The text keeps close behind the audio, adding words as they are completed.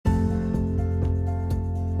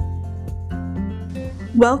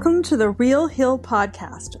Welcome to the Real Hill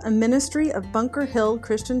Podcast, a ministry of Bunker Hill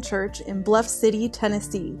Christian Church in Bluff City,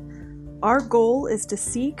 Tennessee. Our goal is to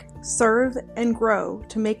seek, serve, and grow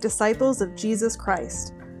to make disciples of Jesus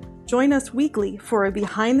Christ. Join us weekly for a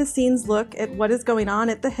behind-the-scenes look at what is going on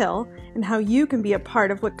at the Hill and how you can be a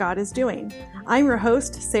part of what God is doing. I'm your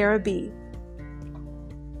host, Sarah B.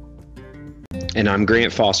 And I'm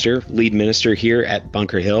Grant Foster, lead minister here at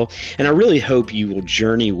Bunker Hill. And I really hope you will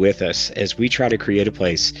journey with us as we try to create a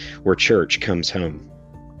place where church comes home.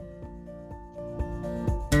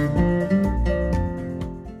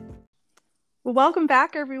 Well, welcome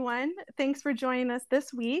back, everyone. Thanks for joining us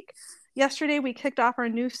this week. Yesterday, we kicked off our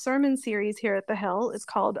new sermon series here at the Hill. It's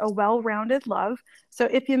called A Well-Rounded Love. So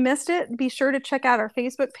if you missed it, be sure to check out our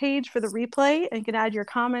Facebook page for the replay and you can add your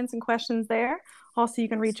comments and questions there. Also, you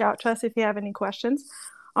can reach out to us if you have any questions.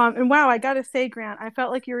 And wow, I got to say, Grant, I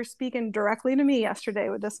felt like you were speaking directly to me yesterday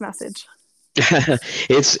with this message.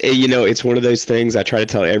 It's one of those things I try to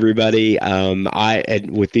tell everybody.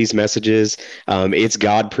 With these messages, it's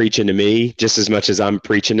God preaching to me just as much as I'm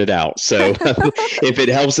preaching it out. So if it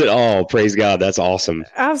helps at all, praise God. That's awesome.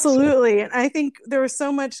 Absolutely. And I think there was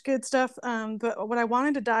so much good stuff. But what I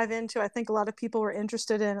wanted to dive into, I think a lot of people were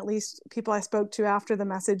interested in, at least people I spoke to after the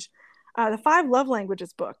message, the 5 Love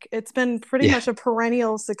Languages book. It's been pretty much a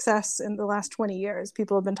perennial success in the last 20 years.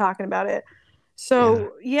 People have been talking about it.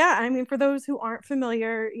 So, I mean, for those who aren't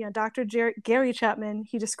familiar, Dr. Gary Chapman,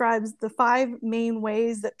 he describes the 5 main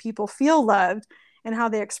ways that people feel loved and how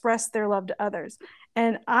they express their love to others.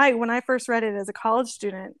 And when I first read it as a college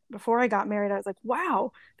student, before I got married, I was like,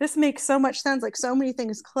 wow, this makes so much sense. Like so many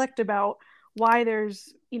things clicked about why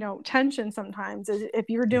there's, tension sometimes if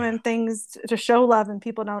you're doing things to show love and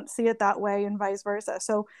people don't see it that way and vice versa.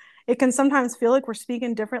 So it can sometimes feel like we're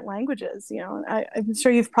speaking different languages, I'm sure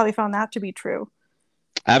you've probably found that to be true.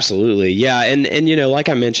 Absolutely. Yeah. And like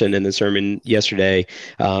I mentioned in the sermon yesterday,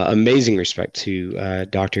 amazing respect to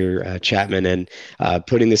Dr. Chapman and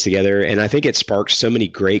putting this together. And I think it sparked so many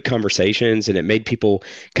great conversations and it made people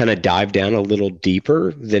kind of dive down a little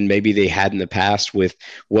deeper than maybe they had in the past with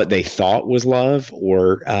what they thought was love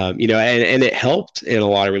or, and it helped in a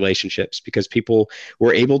lot of relationships because people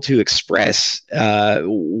were able to express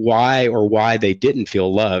why they didn't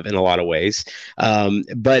feel love in a lot of ways.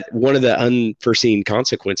 But one of the unforeseen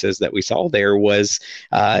consequences that we saw there was,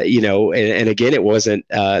 and again, it wasn't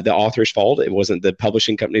the author's fault. It wasn't the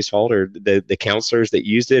publishing company's fault or the counselors that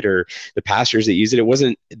used it or the pastors that used it. It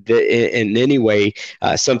wasn't in any way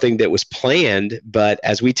something that was planned. But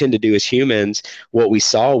as we tend to do as humans, what we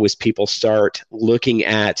saw was people start looking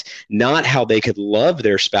at not how they could love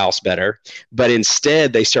their spouse better, but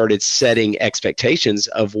instead they started setting expectations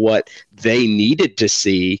of what they needed to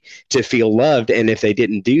see to feel loved. And if they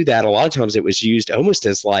didn't do that, a lot of times it was used almost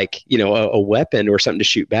as like, a weapon or something to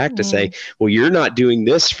shoot back to say, well, you're not doing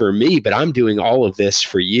this for me, but I'm doing all of this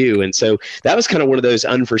for you. And so that was kind of one of those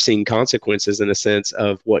unforeseen consequences in a sense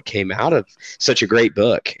of what came out of such a great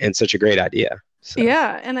book and such a great idea. So.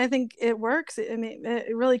 Yeah. And I think it works. I mean,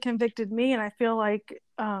 it really convicted me. And I feel like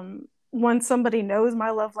once somebody knows my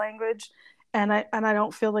love language, and I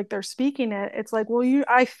don't feel like they're speaking it, it's like, well,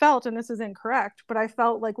 I felt, and this is incorrect, but I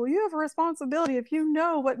felt like, well, you have a responsibility if you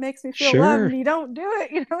know what makes me feel loved and you don't do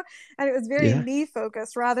it, and it was very me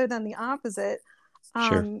focused rather than the opposite.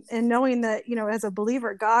 And knowing that, as a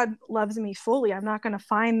believer, God loves me fully. I'm not going to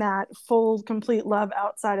find that full, complete love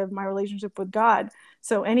outside of my relationship with God.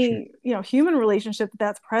 So any, human relationship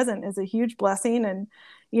that's present is a huge blessing and,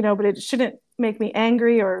 but it shouldn't make me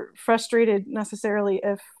angry or frustrated necessarily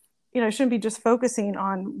if, I shouldn't be just focusing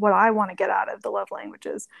on what I want to get out of the love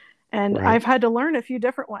languages. And I've had to learn a few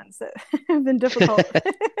different ones that have been difficult.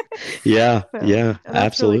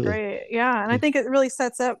 Absolutely. Really great. Yeah. And I think it really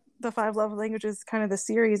sets up the 5 love languages, kind of the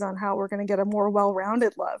series on how we're going to get a more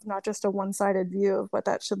well-rounded love, not just a one-sided view of what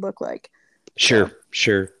that should look like. Sure.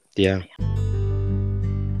 Yeah.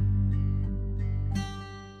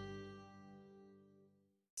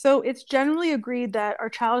 So it's generally agreed that our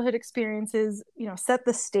childhood experiences, set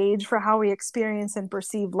the stage for how we experience and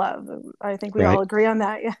perceive love. I think we all agree on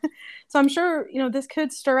that. Yeah. So I'm sure, this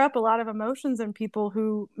could stir up a lot of emotions in people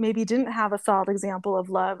who maybe didn't have a solid example of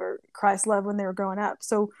love or Christ's love when they were growing up.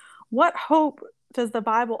 So what hope does the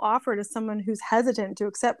Bible offer to someone who's hesitant to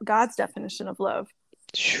accept God's definition of love?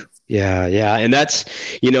 Yeah. And that's,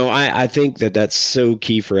 I think that's so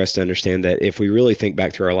key for us to understand that if we really think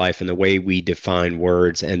back through our life and the way we define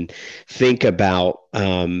words and think about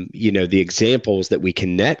the examples that we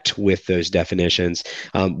connect with those definitions,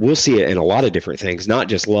 we'll see it in a lot of different things, not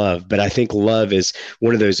just love. But I think love is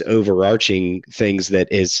one of those overarching things that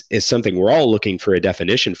is something we're all looking for a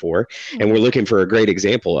definition for, and we're looking for a great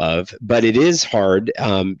example of. But it is hard,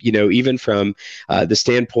 even from the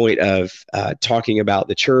standpoint of talking about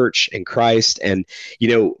the church and Christ. And,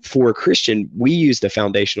 for a Christian, we use the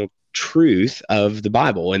foundational truth of the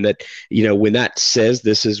Bible, and that when that says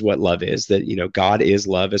this is what love is, that God is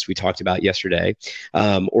love, as we talked about yesterday,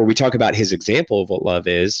 or we talk about his example of what love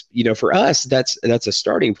is, for us that's a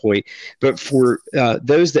starting point. But for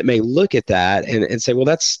those that may look at that and say, well,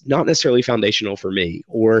 that's not necessarily foundational for me,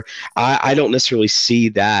 or I don't necessarily see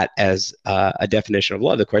that as a definition of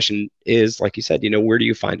love, the question is, like you said, where do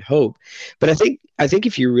you find hope? But I think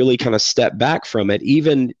if you really kind of step back from it,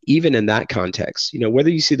 even in that context, whether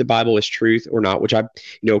you see the Bible as truth or not, which I,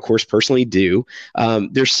 of course, personally do,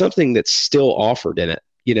 there's something that's still offered in it.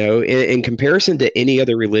 In comparison to any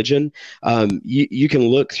other religion, you can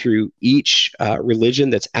look through each religion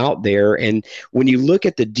that's out there, and when you look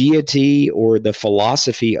at the deity or the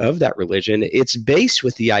philosophy of that religion, it's based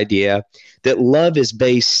with the idea that love is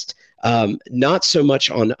based not so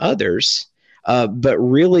much on others, but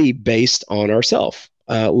really based on ourselves.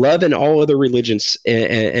 Love in all other religions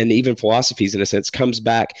and even philosophies, in a sense, comes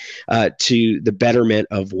back to the betterment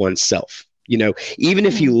of oneself. Even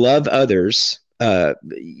if you love others,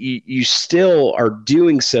 you still are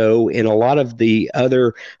doing so in a lot of the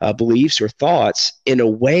other beliefs or thoughts in a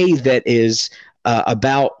way that is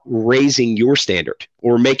about raising your standard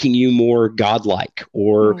or making you more godlike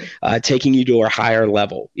or taking you to a higher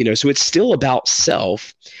level. So it's still about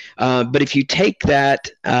self. But if you take that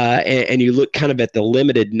and you look kind of at the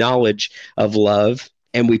limited knowledge of love,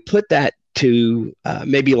 and we put that to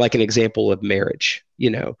maybe like an example of marriage,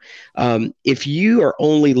 if you are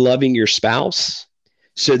only loving your spouse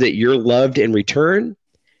so that you're loved in return,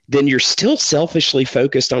 then you're still selfishly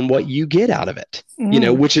focused on what you get out of it,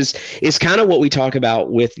 which is kind of what we talk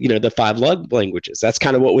about with, the 5 love languages. That's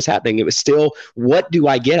kind of what was happening. It was still, what do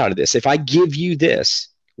I get out of this? If I give you this,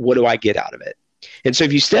 what do I get out of it? And so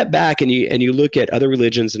if you step back and you look at other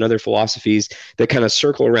religions and other philosophies that kind of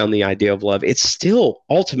circle around the idea of love, it's still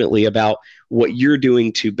ultimately about what you're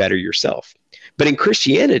doing to better yourself. But in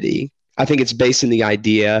Christianity, I think it's based in the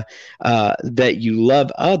idea that you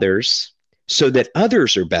love others so that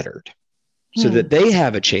others are bettered, so that they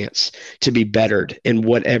have a chance to be bettered in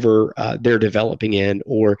whatever they're developing in,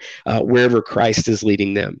 or wherever Christ is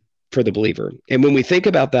leading them for the believer. And when we think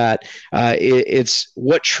about that, it's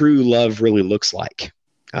what true love really looks like.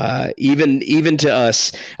 Even to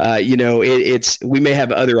us, it's we may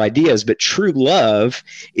have other ideas, but true love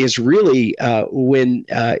is really when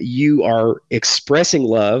you are expressing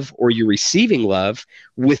love or you're receiving love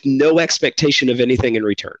with no expectation of anything in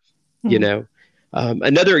return.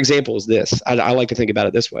 Another example is this. I like to think about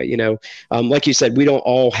it this way. Like you said, we don't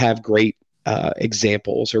all have great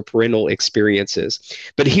examples or parental experiences,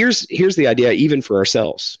 but here's the idea, even for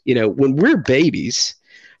ourselves. When we're babies,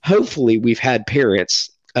 hopefully we've had parents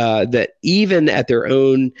that even at their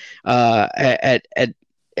own at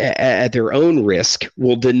their own risk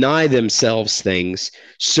will deny themselves things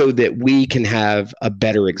so that we can have a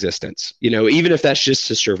better existence. Even if that's just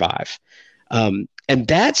to survive. And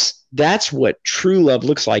that's what true love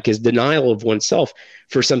looks like, is denial of oneself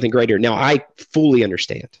for something greater. Now, I fully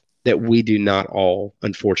understand that we do not all,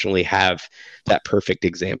 unfortunately, have that perfect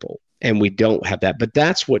example, and we don't have that. But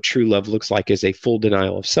that's what true love looks like, is a full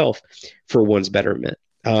denial of self for one's betterment.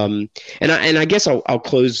 And I guess I'll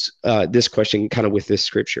close this question kind of with this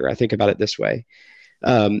scripture. I think about it this way.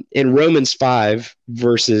 In Romans 5,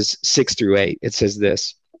 verses 6-8, it says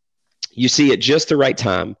this: "You see, at just the right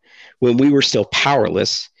time, when we were still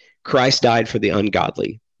powerless, Christ died for the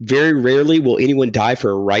ungodly. Very rarely will anyone die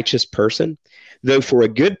for a righteous person, though for a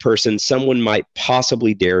good person, someone might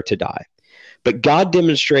possibly dare to die. But God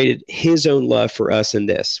demonstrated his own love for us in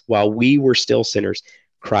this: while we were still sinners,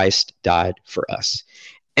 Christ died for us."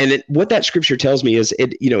 And what that scripture tells me is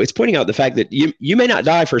it's pointing out the fact that you may not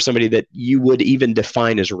die for somebody that you would even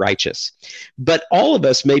define as righteous. But all of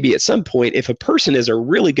us, maybe at some point, if a person is a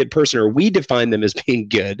really good person, or we define them as being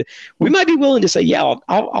good, we might be willing to say, yeah,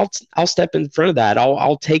 I'll step in front of that.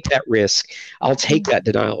 I'll take that risk. I'll take that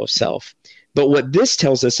denial of self. But what this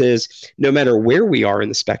tells us is, no matter where we are in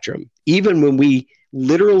the spectrum, even when we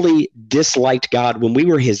literally disliked God, when we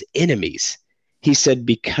were his enemies, he said,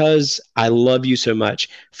 because I love you so much,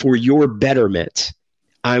 for your betterment,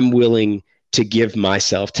 I'm willing to give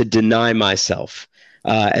myself, to deny myself,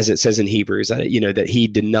 as it says in Hebrews, that he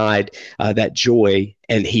denied that joy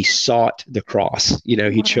and he sought the cross.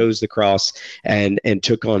 He chose the cross and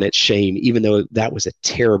took on its shame, even though that was a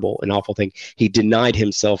terrible and awful thing. He denied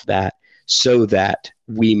himself that so that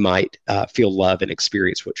we might feel love and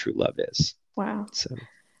experience what true love is. Wow. So,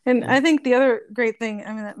 and I think the other great thing,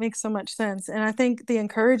 I mean, that makes so much sense. And I think the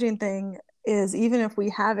encouraging thing is, even if we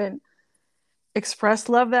haven't expressed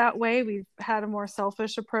love that way, we've had a more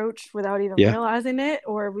selfish approach without even realizing it,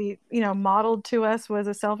 or we, modeled to us was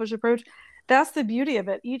a selfish approach. That's the beauty of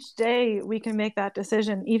it. Each day we can make that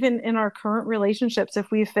decision. Even in our current relationships,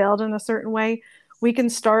 if we failed in a certain way, we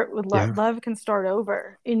can start with love. Love can start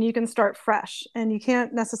over, and you can start fresh, and you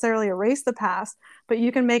can't necessarily erase the past, but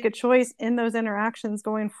you can make a choice in those interactions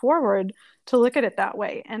going forward to look at it that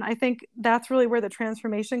way. And I think that's really where the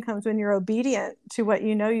transformation comes, when you're obedient to what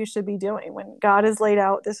you should be doing, when God has laid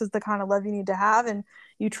out, this is the kind of love you need to have, and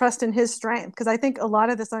you trust in his strength. Because I think a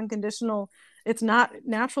lot of this unconditional, it's not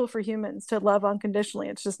natural for humans to love unconditionally.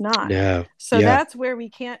 It's just not. No. So that's where we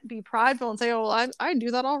can't be prideful and say, oh, well, I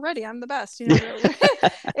do that already, I'm the best. We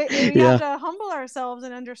have to humble ourselves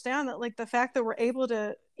and understand that, like, the fact that we're able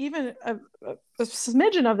to even a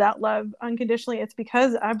smidgen of that love unconditionally, it's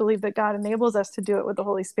because I believe that God enables us to do it with the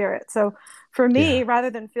Holy Spirit. So for me,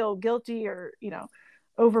 rather than feel guilty or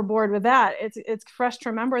overboard with that, it's fresh to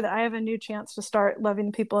remember that I have a new chance to start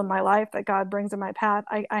loving people in my life that God brings in my path.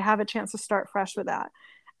 I have a chance to start fresh with that.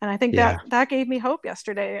 And I think that gave me hope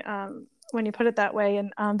yesterday, when you put it that way.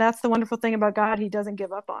 And that's the wonderful thing about God. He doesn't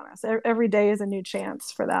give up on us. Every day is a new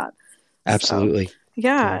chance for that. Absolutely. So,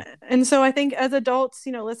 and so I think as adults,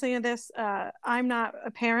 listening to this, I'm not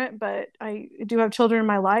a parent, but I do have children in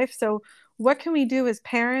my life. So what can we do as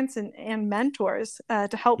parents and mentors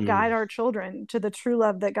to help guide our children to the true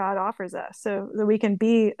love that God offers us, so that we can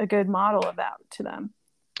be a good model of that to them?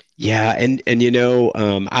 Yeah. And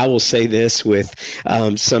I will say this with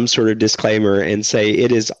some sort of disclaimer and say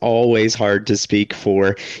it is always hard to speak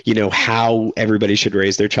for, how everybody should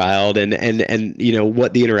raise their child and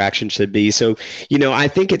what the interaction should be. So, I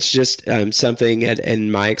think it's just something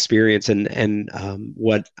in my experience and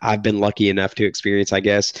what I've been lucky enough to experience, I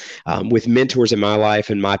guess, with mentors in my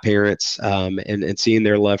life and my parents, and seeing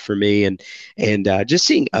their love for me and just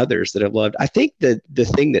seeing others that have loved. I think that the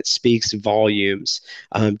thing that speaks volumes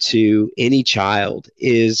to any child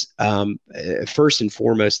is first and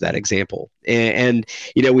foremost that example. And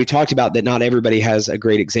we talked about that not everybody has a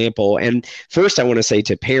great example. And first, I want to say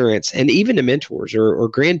to parents and even to mentors or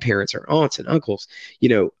grandparents or aunts and uncles,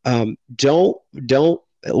 don't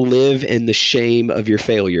live in the shame of your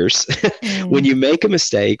failures. When you make a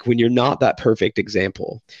mistake, when you're not that perfect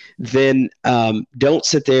example, then don't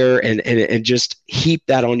sit there and just heap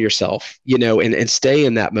that on yourself, and stay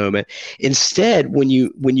in that moment. Instead, when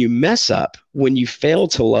you mess up, when you fail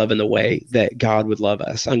to love in the way that God would love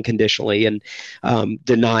us unconditionally, and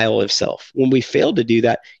denial of self, when we fail to do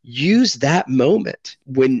that, use that moment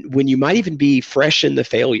when you might even be fresh in the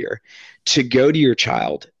failure to go to your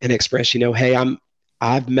child and express, hey,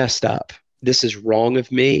 I've messed up. This is wrong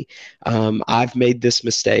of me. I've made this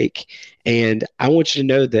mistake. And I want you to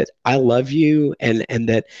know that I love you. And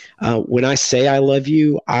that when I say I love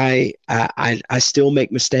you, I still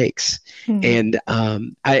make mistakes. And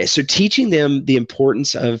so teaching them the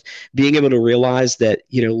importance of being able to realize that,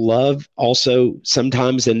 love also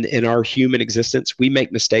sometimes in our human existence, we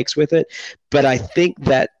make mistakes with it. But I think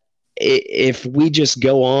that if we just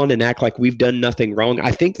go on and act like we've done nothing wrong,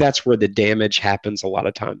 I think that's where the damage happens a lot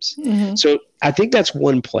of times. So I think that's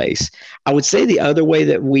one place. I would say the other way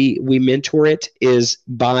that we mentor it is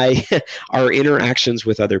by our interactions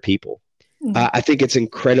with other people. I think it's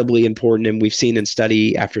incredibly important. And we've seen in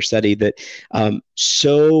study after study that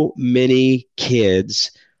so many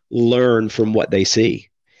kids learn from what they see.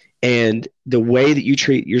 And the way that you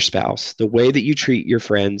treat your spouse, the way that you treat your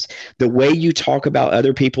friends, the way you talk about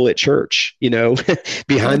other people at church,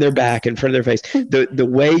 behind their back, in front of their face, the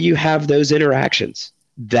way you have those interactions,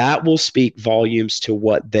 that will speak volumes to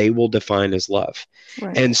what they will define as love.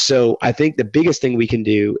 Right. And so I think the biggest thing we can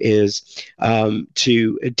do is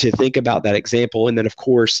to think about that example. And then, of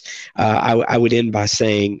course, I would end by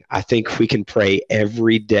saying, I think we can pray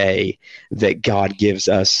every day that God gives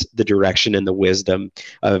us the direction and the wisdom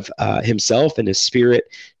of himself and his spirit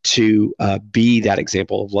to be that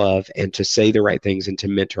example of love and to say the right things and to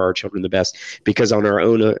mentor our children the best, because on our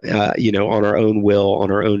own, on our own will, on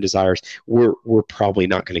our own desires, we're probably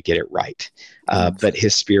not going to get it right. But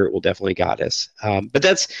his spirit will definitely guide us. But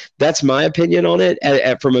that's my opinion on it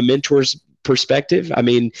from a mentor's perspective? I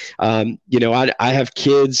mean, I have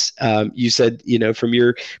kids. You said, from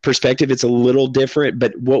your perspective, it's a little different,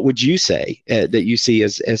 but what would you say that you see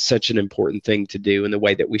as such an important thing to do in the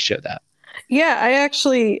way that we show that? Yeah,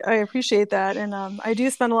 I appreciate that, and I do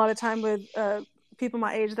spend a lot of time with people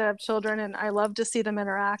my age that have children, and I love to see them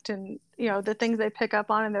interact, and the things they pick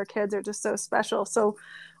up on in their kids are just so special. So,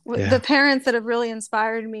 the Yeah. parents that have really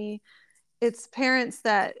inspired me, it's parents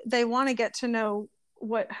that they want to get to know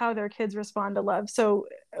how their kids respond to love. So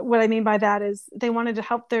what I mean by that is they wanted to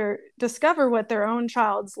help discover what their own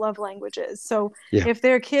child's love language is. So Yeah. if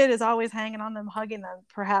their kid is always hanging on them, hugging them,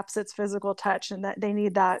 perhaps it's physical touch, and that they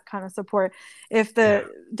need that kind of support. If Yeah.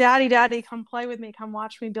 the daddy, come play with me, come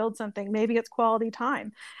watch me build something, maybe it's quality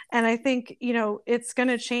time. And I think, it's going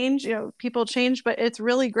to change, people change, but it's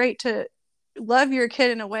really great to love your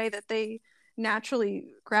kid in a way that they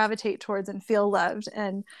naturally gravitate towards and feel loved,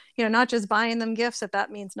 and not just buying them gifts if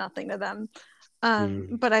that means nothing to them.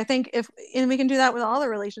 But I think and we can do that with all the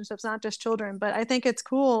relationships, not just children, but I think it's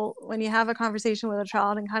cool when you have a conversation with a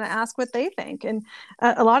child and kind of ask what they think. And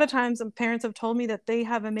a lot of times parents have told me that they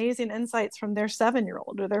have amazing insights from their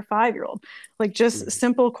 7-year-old or their 5-year-old, like just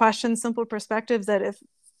simple questions, simple perspectives that if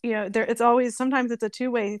it's always, sometimes it's a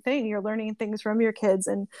two-way thing. You're learning things from your kids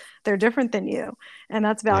and they're different than you, and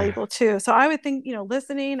that's valuable too. So I would think,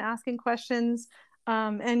 listening, asking questions,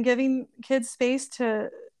 and giving kids space to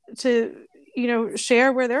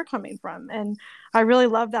share where they're coming from. And I really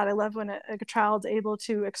love that. I love when a child's able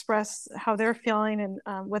to express how they're feeling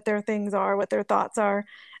and what their things are, what their thoughts are.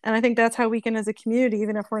 And I think that's how we can, as a community,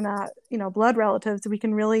 even if we're not blood relatives, we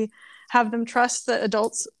can really have them trust that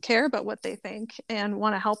adults care about what they think and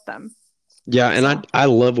want to help them. Yeah, and So. I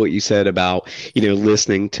love what you said about,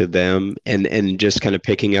 listening to them and just kind of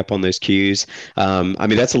picking up on those cues. I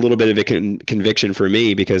mean, that's a little bit of a conviction for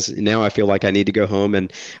me, because now I feel like I need to go home,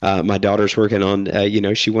 and my daughter's working on,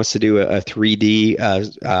 she wants to do a 3D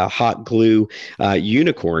hot glue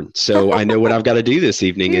unicorn. So I know what I've got to do this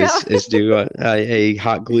evening is do a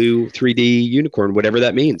hot glue 3D unicorn, whatever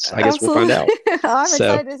that means. I guess we'll find out. I'm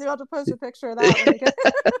excited to see. I'll have to post a picture of that.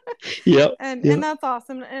 Yep. And that's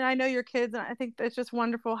awesome. And I know your kids, and I think it's just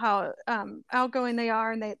wonderful how outgoing they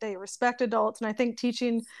are, and they respect adults. And I think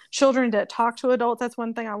teaching children to talk to adults, that's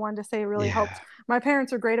one thing I wanted to say really helped. My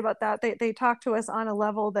parents are great about that. They talk to us on a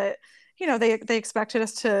level that, they expected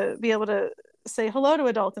us to be able to say hello to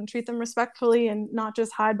adults and treat them respectfully, and not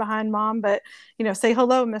just hide behind mom, but say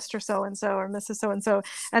hello, Mr. So-and-so or Mrs. So-and-so.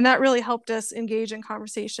 And that really helped us engage in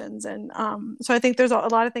conversations. And so I think there's a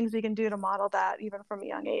lot of things we can do to model that even from a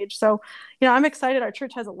young age. So I'm excited. Our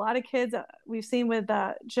church has a lot of kids. We've seen with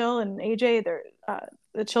Jill and AJ, they're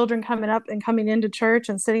the children coming up and coming into church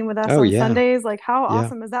and sitting with us on Sundays. Like, how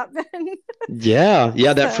awesome has that been? Yeah.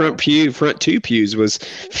 That front two pews was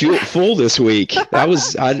full this week.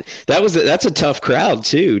 That's a tough crowd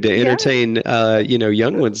too, to entertain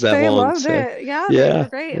young ones that they long. Loved it. They were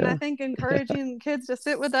great. And I think encouraging kids to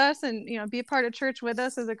sit with us and be a part of church with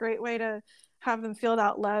us is a great way to have them feel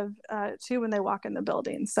that love too when they walk in the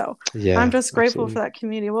building. So I'm just grateful for that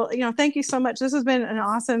community. Well, thank you so much. This has been an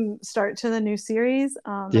awesome start to the new series.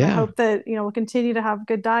 And I hope that we'll continue to have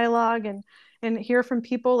good dialogue and hear from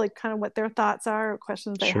people, like kind of what their thoughts are or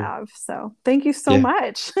questions they have. So thank you so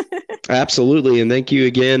much. Absolutely. And thank you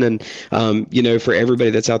again. And, for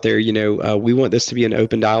everybody that's out there, we want this to be an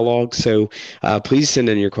open dialogue. So please send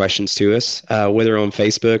in your questions to us, whether on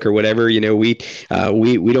Facebook or whatever.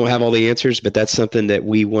 We don't have all the answers, but that's something that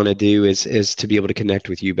we want to do is to be able to connect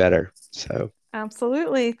with you better. So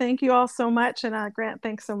absolutely. Thank you all so much. And Grant,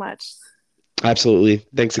 thanks so much. Absolutely.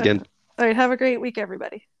 Thanks again. All right. Have a great week,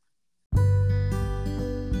 everybody.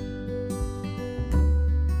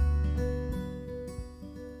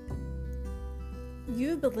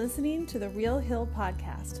 You've been listening to the Real Hill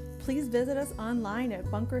Podcast. Please visit us online at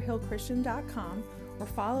bunkerhillchristian.com or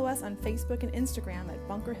follow us on Facebook and Instagram at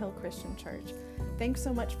Bunker Hill Christian Church. Thanks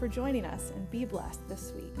so much for joining us, and be blessed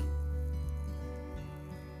this week.